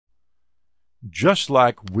Just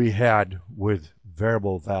like we had with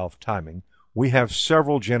variable valve timing, we have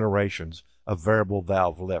several generations of variable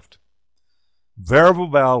valve lift. Variable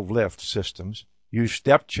valve lift systems use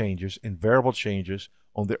step changes and variable changes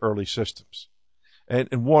on the early systems.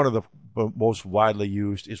 And one of the most widely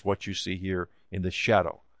used is what you see here in the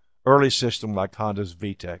shadow. Early system like Honda's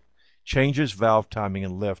VTEC changes valve timing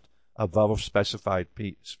and lift above a specified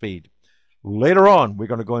speed. Later on, we're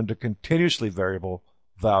going to go into continuously variable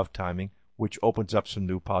valve timing, which opens up some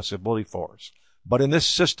new possibility for us. But in this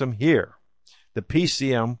system here, the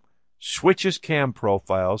PCM switches cam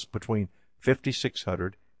profiles between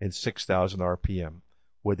 5,600 and 6,000 RPM,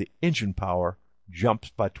 where the engine power jumps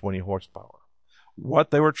by 20 horsepower.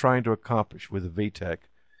 What they were trying to accomplish with the VTEC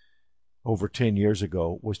over 10 years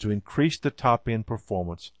ago was to increase the top-end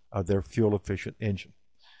performance of their fuel-efficient engine.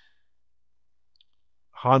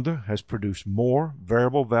 Honda has produced more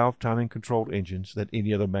variable valve timing controlled engines than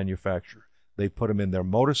any other manufacturer. They put them in their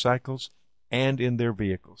motorcycles and in their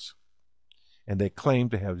vehicles. And they claim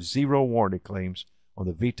to have zero warranty claims on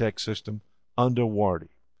the VTEC system under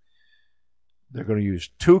warranty. They're going to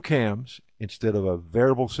use two cams instead of a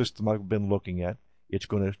variable system I've been looking at. It's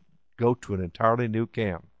going to go to an entirely new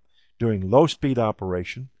cam. During low-speed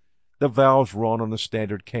operation, the valves run on the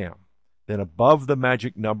standard cam. Then above the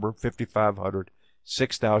magic number, 5,500,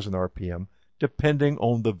 6,000 RPM, depending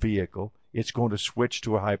on the vehicle, it's going to switch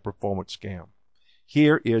to a high-performance cam.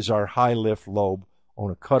 Here is our high-lift lobe on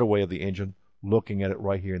a cutaway of the engine, looking at it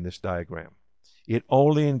right here in this diagram. It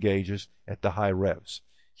only engages at the high revs.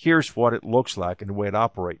 Here's what it looks like and the way it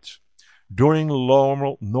operates. During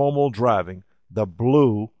normal driving, the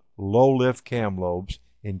blue low-lift cam lobes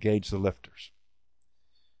engage the lifters.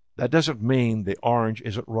 That doesn't mean the orange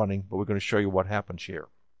isn't running, but we're going to show you what happens here.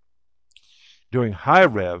 During high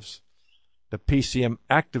revs, the PCM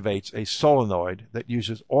activates a solenoid that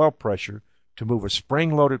uses oil pressure to move a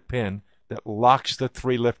spring-loaded pin that locks the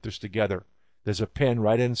three lifters together. There's a pin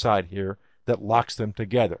right inside here that locks them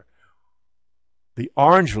together. The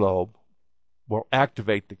orange lobe will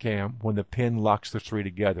activate the cam when the pin locks the three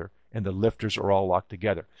together and the lifters are all locked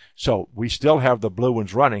together. So we still have the blue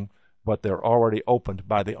ones running, but they're already opened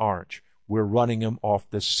by the orange. We're running them off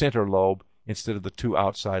the center lobe instead of the two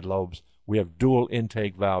outside lobes. We have dual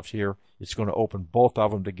intake valves here. It's going to open both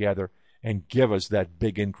of them together and give us that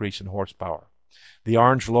big increase in horsepower. The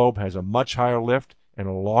orange lobe has a much higher lift and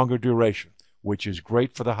a longer duration, which is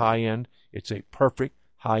great for the high end. It's a perfect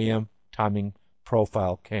high-end timing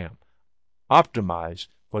profile cam, optimized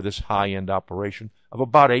for this high-end operation of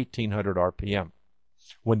about 1,800 RPM.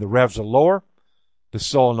 When the revs are lower, the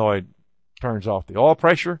solenoid turns off the oil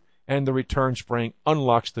pressure and the return spring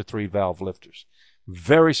unlocks the three valve lifters.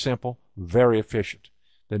 Very simple, very efficient.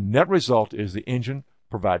 The net result is the engine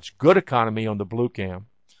provides good economy on the blue cam,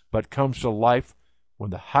 but comes to life when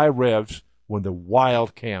the high revs, when the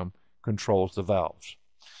wild cam controls the valves.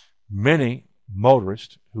 Many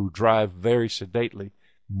motorists who drive very sedately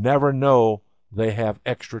never know they have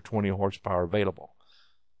extra 20 horsepower available.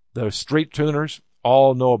 The street tuners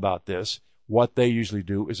all know about this. What they usually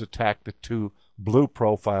do is attack the two blue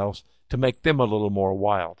profiles to make them a little more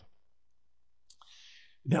wild.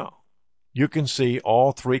 Now, you can see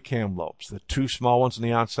all three cam lobes, the two small ones on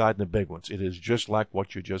the outside and the big ones. It is just like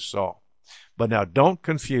what you just saw. But now don't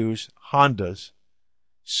confuse Honda's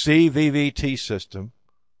CVVT system,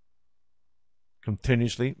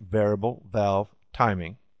 continuously variable valve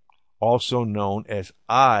timing, also known as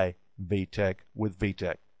i-VTEC with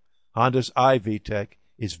VTEC. Honda's i-VTEC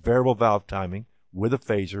is variable valve timing with a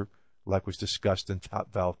phaser, like was discussed in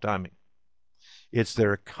top valve timing. It's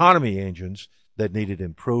their economy engines that needed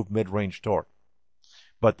improved mid-range torque.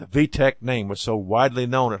 But the VTEC name was so widely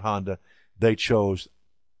known at Honda, they chose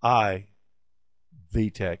i-VTEC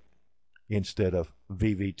instead of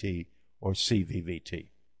VVT or CVVT.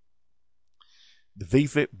 The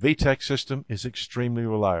VTEC system is extremely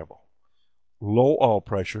reliable. Low oil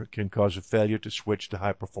pressure can cause a failure to switch to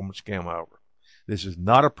high-performance cam, however. This is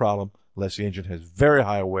not a problem unless the engine has very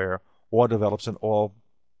high wear or develops an oil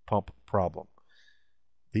pump problem.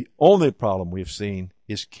 The only problem we've seen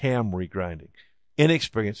is cam regrinding.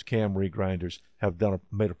 Inexperienced cam regrinders have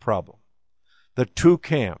made a problem. The two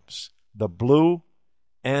cams, the blue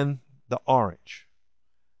and the orange,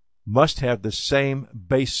 must have the same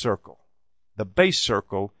base circle. The base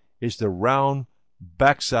circle is the round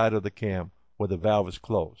backside of the cam where the valve is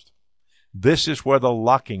closed. This is where the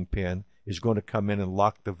locking pin is going to come in and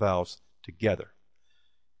lock the valves together.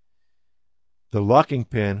 The locking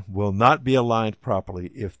pin will not be aligned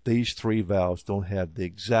properly if these three valves don't have the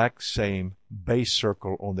exact same base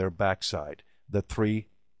circle on their backside. The three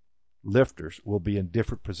lifters will be in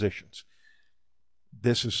different positions.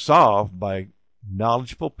 This is solved by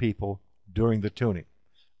knowledgeable people during the tuning.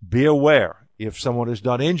 Be aware if someone has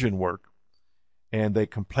done engine work and they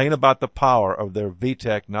complain about the power of their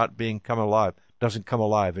VTEC not doesn't come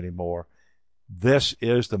alive anymore. This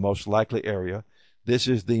is the most likely area. This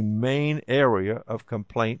is the main area of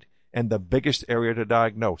complaint and the biggest area to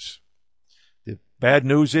diagnose. The bad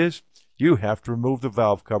news is you have to remove the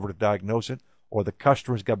valve cover to diagnose it, or the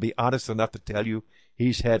customer's got to be honest enough to tell you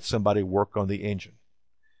he's had somebody work on the engine.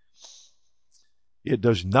 It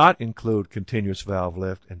does not include continuous valve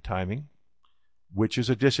lift and timing, which is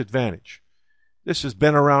a disadvantage. This has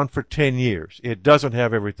been around for 10 years. It doesn't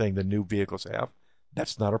have everything the new vehicles have.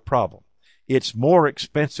 That's not a problem. It's more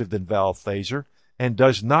expensive than valve phaser and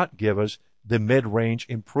does not give us the mid-range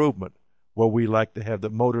improvement where we like to have the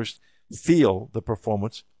motorists feel the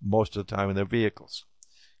performance most of the time in their vehicles.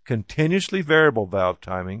 Continuously variable valve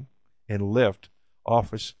timing and lift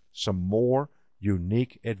offers some more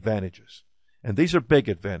unique advantages. And these are big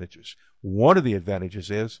advantages. One of the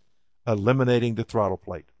advantages is eliminating the throttle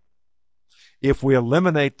plate. If we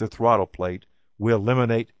eliminate the throttle plate, we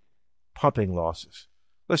eliminate pumping losses.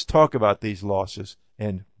 Let's talk about these losses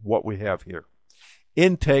and what we have here.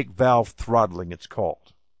 Intake valve throttling, it's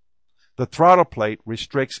called. The throttle plate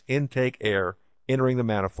restricts intake air entering the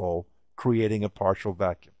manifold, creating a partial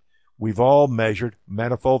vacuum. We've all measured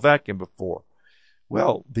manifold vacuum before.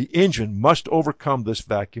 Well, the engine must overcome this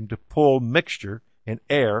vacuum to pull mixture and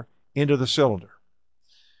air into the cylinder.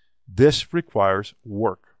 This requires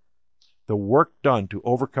work. The work done to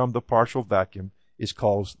overcome the partial vacuum is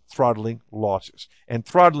called throttling losses. And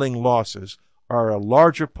throttling losses are a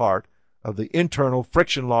larger part of the internal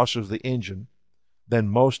friction losses of the engine than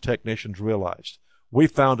most technicians realized. We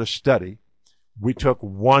found a study. We took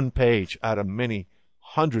one page out of many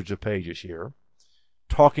hundreds of pages here,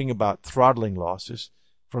 talking about throttling losses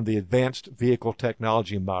from the Advanced Vehicle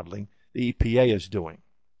Technology Modeling the EPA is doing.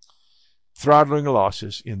 Throttling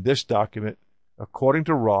losses in this document, according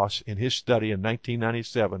to Ross in his study in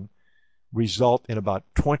 1997, result in about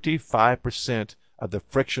 25% of the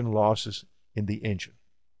friction losses in the engine,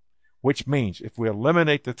 which means if we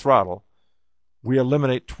eliminate the throttle, we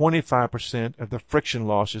eliminate 25% of the friction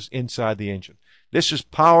losses inside the engine. This is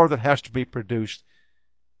power that has to be produced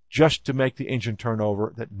just to make the engine turn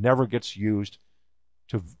over that never gets used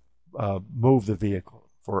to move the vehicle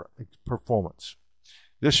for performance.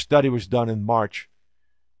 This study was done in March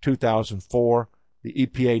 2004. The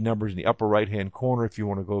EPA numbers in the upper right-hand corner if you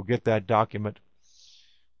want to go get that document.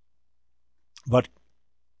 But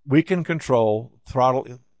we can control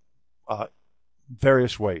throttle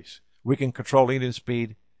various ways. We can control engine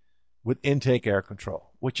speed with intake air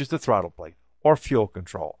control, which is the throttle plate, or fuel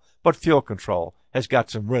control. But fuel control has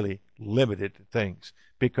got some really limited things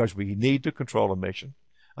because we need to control emission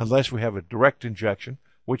unless we have a direct injection,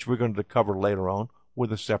 which we're going to cover later on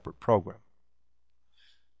with a separate program.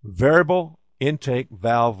 Variable intake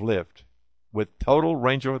valve lift with total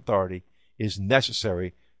range of authority is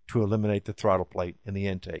necessary to eliminate the throttle plate in the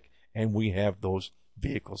intake, and we have those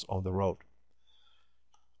vehicles on the road.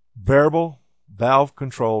 Variable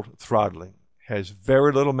valve-controlled throttling has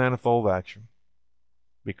very little manifold action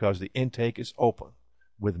because the intake is open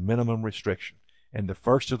with minimum restriction. And the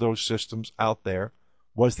first of those systems out there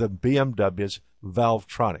was the BMW's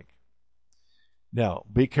Valvetronic. Now,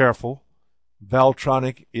 be careful.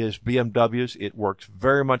 Valvetronic is BMW's. It works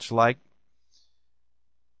very much like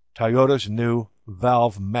Toyota's new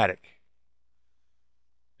Valvematic.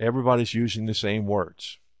 Everybody's using the same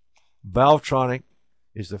words. Valvetronic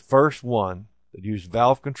is the first one that used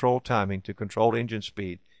valve control timing to control engine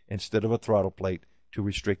speed instead of a throttle plate to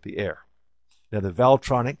restrict the air. Now, the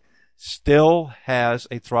Valvetronic still has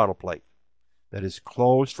a throttle plate that is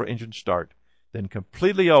closed for engine start, then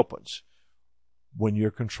completely opens when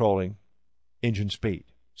you're controlling engine speed.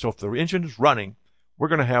 So if the engine is running, we're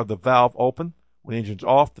going to have the valve open. When the engine's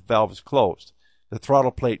off, the valve is closed. The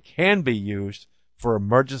throttle plate can be used for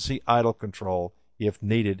emergency idle control if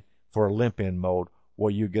needed for a limp-in mode,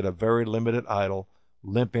 where you get a very limited idle,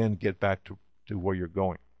 limp in, get back to where you're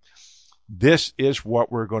going. This is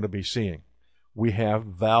what we're going to be seeing. We have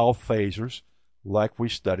valve phasers like we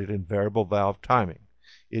studied in variable valve timing.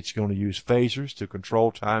 It's going to use phasers to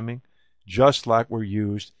control timing just like we're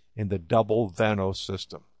used in the double Vanos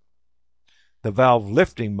system. The valve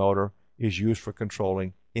lifting motor is used for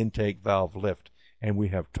controlling intake valve lift, and we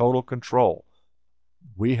have total control.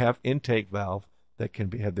 We have intake valve that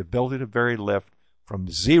can have the ability to vary lift from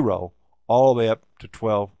 0 all the way up to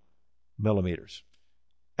 12 millimeters.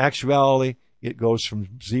 Actuality, it goes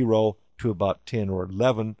from 0 to about 10 or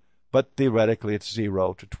 11, but theoretically it's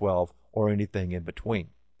 0 to 12 or anything in between.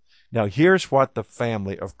 Now here's what the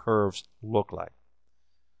family of curves look like.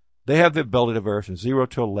 They have the ability to vary from 0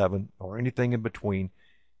 to 11 or anything in between.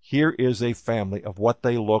 Here is a family of what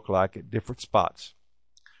they look like at different spots.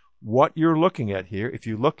 What you're looking at here, if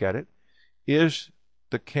you look at it, is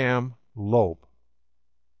the cam lobe.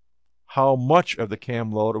 How much of the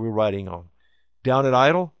cam lobe are we riding on? Down at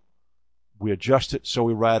idle, we adjust it so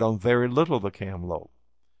we ride on very little of the cam lobe.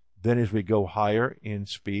 Then as we go higher in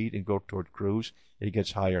speed and go toward cruise, it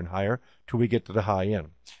gets higher and higher till we get to the high end.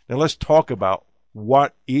 Now let's talk about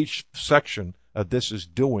what each section of this is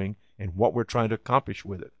doing and what we're trying to accomplish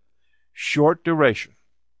with it. Short duration,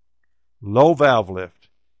 low valve lift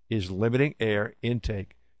is limiting air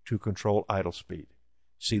intake to control idle speed.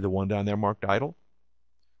 See the one down there marked idle?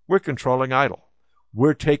 We're controlling idle.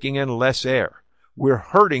 We're taking in less air. We're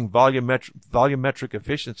hurting volumetric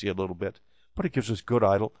efficiency a little bit, but it gives us good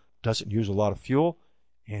idle, doesn't use a lot of fuel,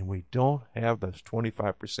 and we don't have those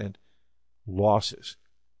 25% losses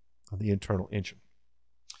on the internal engine.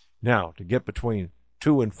 Now, to get between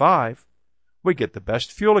 2 and 5, we get the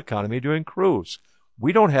best fuel economy during cruise.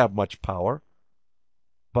 We don't have much power,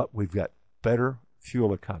 but we've got better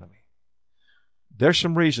fuel economy. There's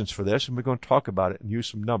some reasons for this, and we're going to talk about it and use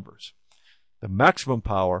some numbers. The maximum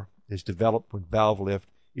power is developed when valve lift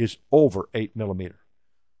is over 8 millimeter.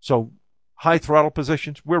 So high throttle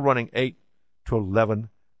positions, we're running 8 to 11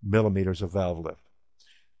 millimeters of valve lift.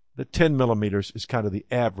 The 10 millimeters is kind of the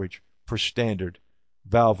average for standard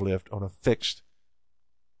valve lift on a fixed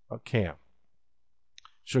cam.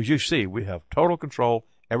 So as you see, we have total control.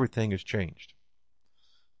 Everything has changed.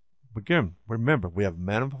 Again, remember, we have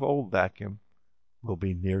manifold vacuum will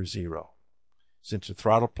be near zero. Since the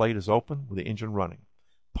throttle plate is open with the engine running,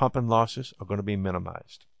 pumping losses are going to be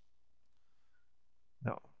minimized.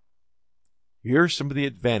 Now, here's some of the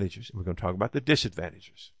advantages, and we're going to talk about the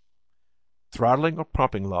disadvantages. Throttling or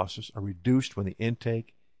pumping losses are reduced when the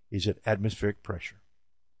intake is at atmospheric pressure.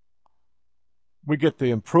 We get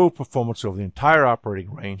the improved performance over the entire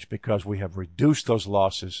operating range because we have reduced those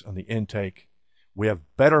losses on the intake. We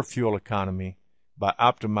have better fuel economy by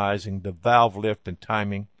optimizing the valve lift and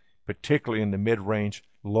timing, particularly in the mid-range,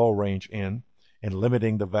 low-range end, and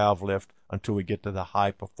limiting the valve lift until we get to the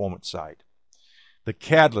high-performance side. The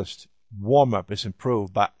catalyst warm-up is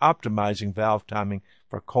improved by optimizing valve timing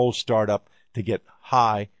for cold startup to get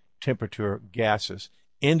high-temperature gases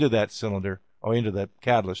into that cylinder or into that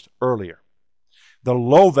catalyst earlier. The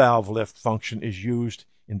low valve lift function is used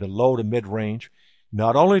in the low to mid-range,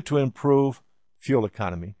 not only to improve fuel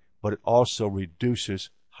economy, but it also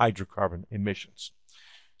reduces hydrocarbon emissions.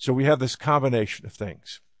 So we have this combination of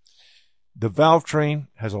things. The valve train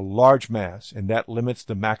has a large mass, and that limits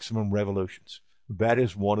the maximum revolutions. That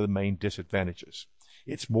is one of the main disadvantages.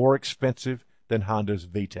 It's more expensive than Honda's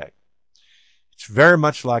VTEC. It's very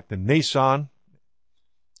much like the Nissan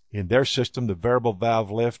in their system, the variable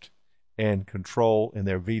valve lift and control in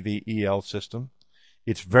their VVEL system.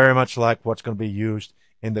 It's very much like what's going to be used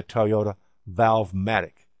in the Toyota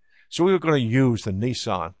Valvematic. So we were going to use the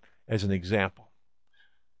Nissan as an example.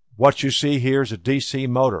 What you see here is a DC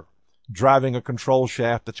motor driving a control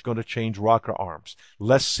shaft that's going to change rocker arms.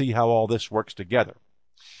 Let's see how all this works together.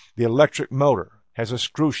 The electric motor has a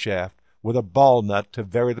screw shaft with a ball nut to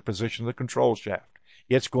vary the position of the control shaft.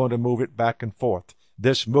 It's going to move it back and forth.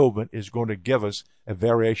 This movement is going to give us a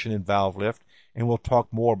variation in valve lift, and we'll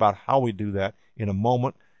talk more about how we do that in a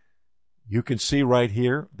moment. You can see right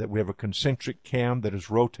here that we have a concentric cam that is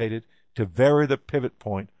rotated to vary the pivot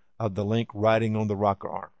point of the link riding on the rocker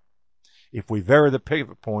arm. If we vary the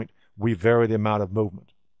pivot point, we vary the amount of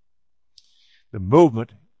movement. The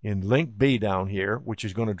movement in link B down here, which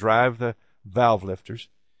is going to drive the valve lifters,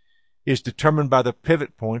 is determined by the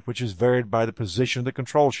pivot point, which is varied by the position of the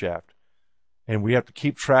control shaft. And we have to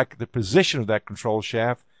keep track of the position of that control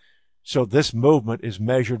shaft, so this movement is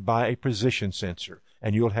measured by a position sensor,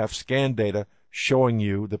 and you'll have scan data showing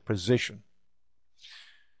you the position.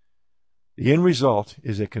 The end result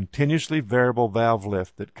is a continuously variable valve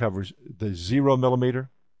lift that covers the 0 millimeter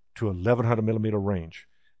to 1100 millimeter range.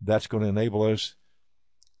 That's going to enable us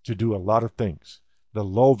to do a lot of things. The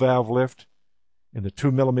low valve lift in the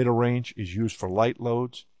 2 millimeter range is used for light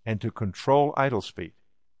loads and to control idle speed.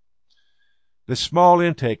 The small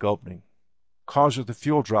intake opening causes the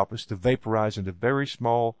fuel droplets to vaporize into very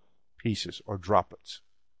small pieces or droplets.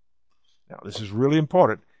 Now, this is really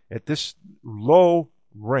important. At this low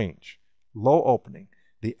range, low opening,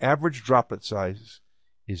 the average droplet size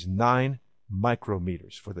is 9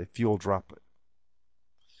 micrometers for the fuel droplet.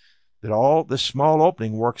 This small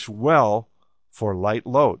opening works well for light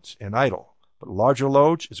loads and idle, but larger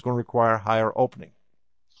loads is going to require higher opening.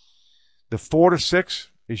 The 4 to 6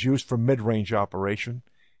 is used for mid-range operation,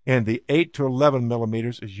 and the 8 to 11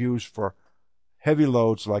 millimeters is used for heavy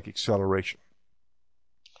loads like acceleration.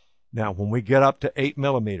 Now, when we get up to 8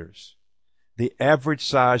 millimeters, the average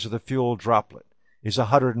size of the fuel droplet is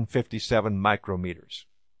 157 micrometers.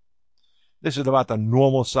 This is about the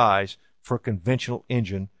normal size for a conventional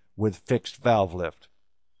engine with fixed valve lift.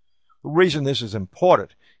 The reason this is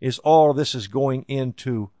important is all of this is going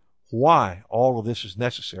into why all of this is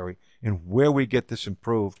necessary and where we get this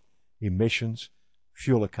improved emissions,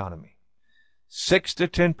 fuel economy. 6 to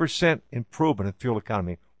 10% improvement in fuel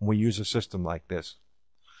economy when we use a system like this.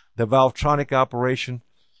 The Valvetronic operation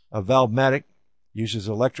of Valvematic uses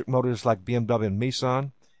electric motors like BMW and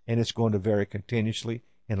Nissan, and it's going to vary continuously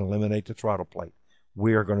and eliminate the throttle plate.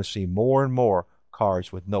 We are going to see more and more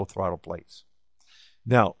cars with no throttle plates.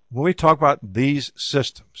 Now, when we talk about these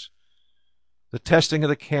systems, the testing of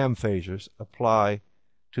the cam phasers apply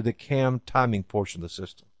to the cam timing portion of the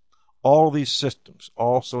system. All these systems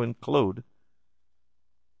also include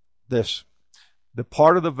this. The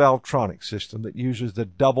part of the Valvetronic system that uses the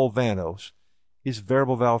double vanos is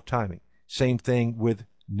variable valve timing. Same thing with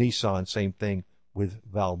Nissan, same thing with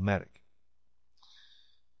Valvematic.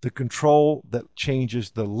 The control that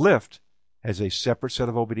changes the lift has a separate set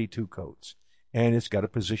of OBD2 codes, and it's got a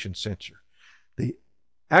position sensor. The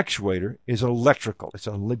actuator is electrical. It's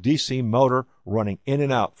a DC motor running in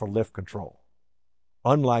and out for lift control.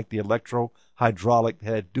 Unlike the electro-hydraulic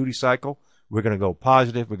head duty cycle, we're going to go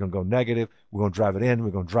positive, we're going to go negative, we're going to drive it in, we're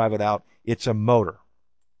going to drive it out. It's a motor.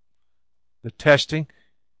 The testing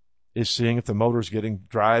is seeing if the motor is getting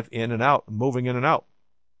drive in and out, moving in and out.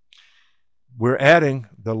 We're adding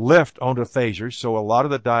the lift onto phasers, so a lot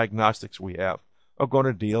of the diagnostics we have are going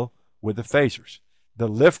to deal with the phasers. The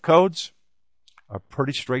lift codes are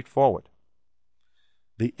pretty straightforward.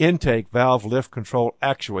 The intake valve lift control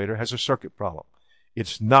actuator has a circuit problem.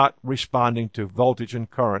 It's not responding to voltage and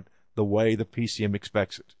current the way the PCM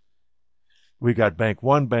expects it. We got bank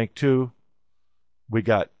 1, bank 2, we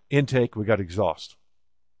got intake, we got exhaust.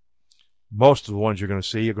 Most of the ones you're going to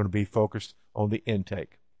see are going to be focused on the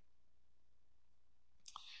intake.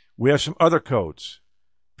 We have some other codes.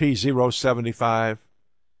 P075,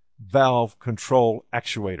 valve control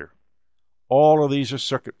actuator. All of these are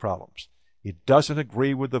circuit problems. It doesn't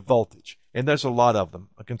agree with the voltage, and there's a lot of them,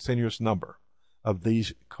 a continuous number of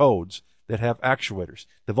these codes that have actuators.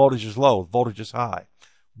 The voltage is low, the voltage is high.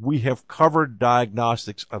 We have covered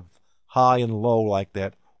diagnostics of high and low like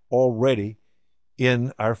that already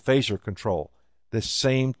in our phaser control. The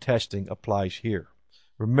same testing applies here.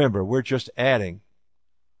 Remember, we're just adding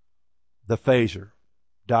the phaser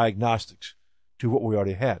diagnostics to what we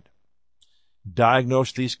already had.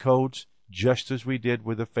 Diagnose these codes just as we did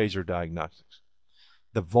with the phaser diagnostics.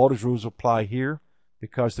 The voltage rules apply here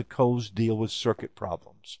because the codes deal with circuit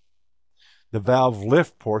problems. The valve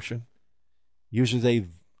lift portion uses a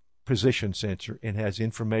position sensor and has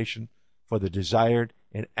information for the desired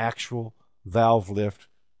and actual valve lift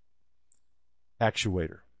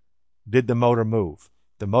actuator. Did the motor move?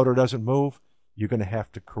 If the motor doesn't move, you're going to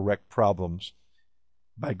have to correct problems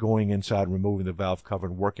by going inside and removing the valve cover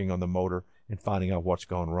and working on the motor and finding out what's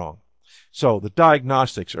gone wrong. So the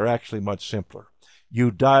diagnostics are actually much simpler.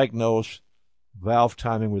 You diagnose valve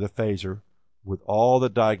timing with a phaser with all the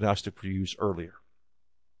diagnostics we used earlier.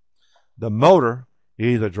 The motor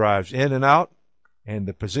either drives in and out and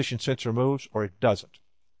the position sensor moves, or it doesn't.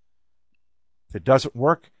 If it doesn't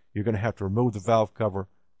work, you're going to have to remove the valve cover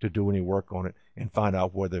to do any work on it and find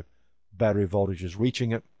out whether battery voltage is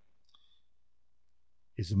reaching it.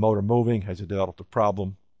 Is the motor moving? Has it developed a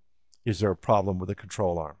problem? Is there a problem with the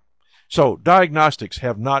control arm? So diagnostics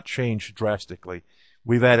have not changed drastically.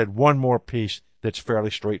 We've added one more piece that's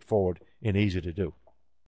fairly straightforward and easy to do.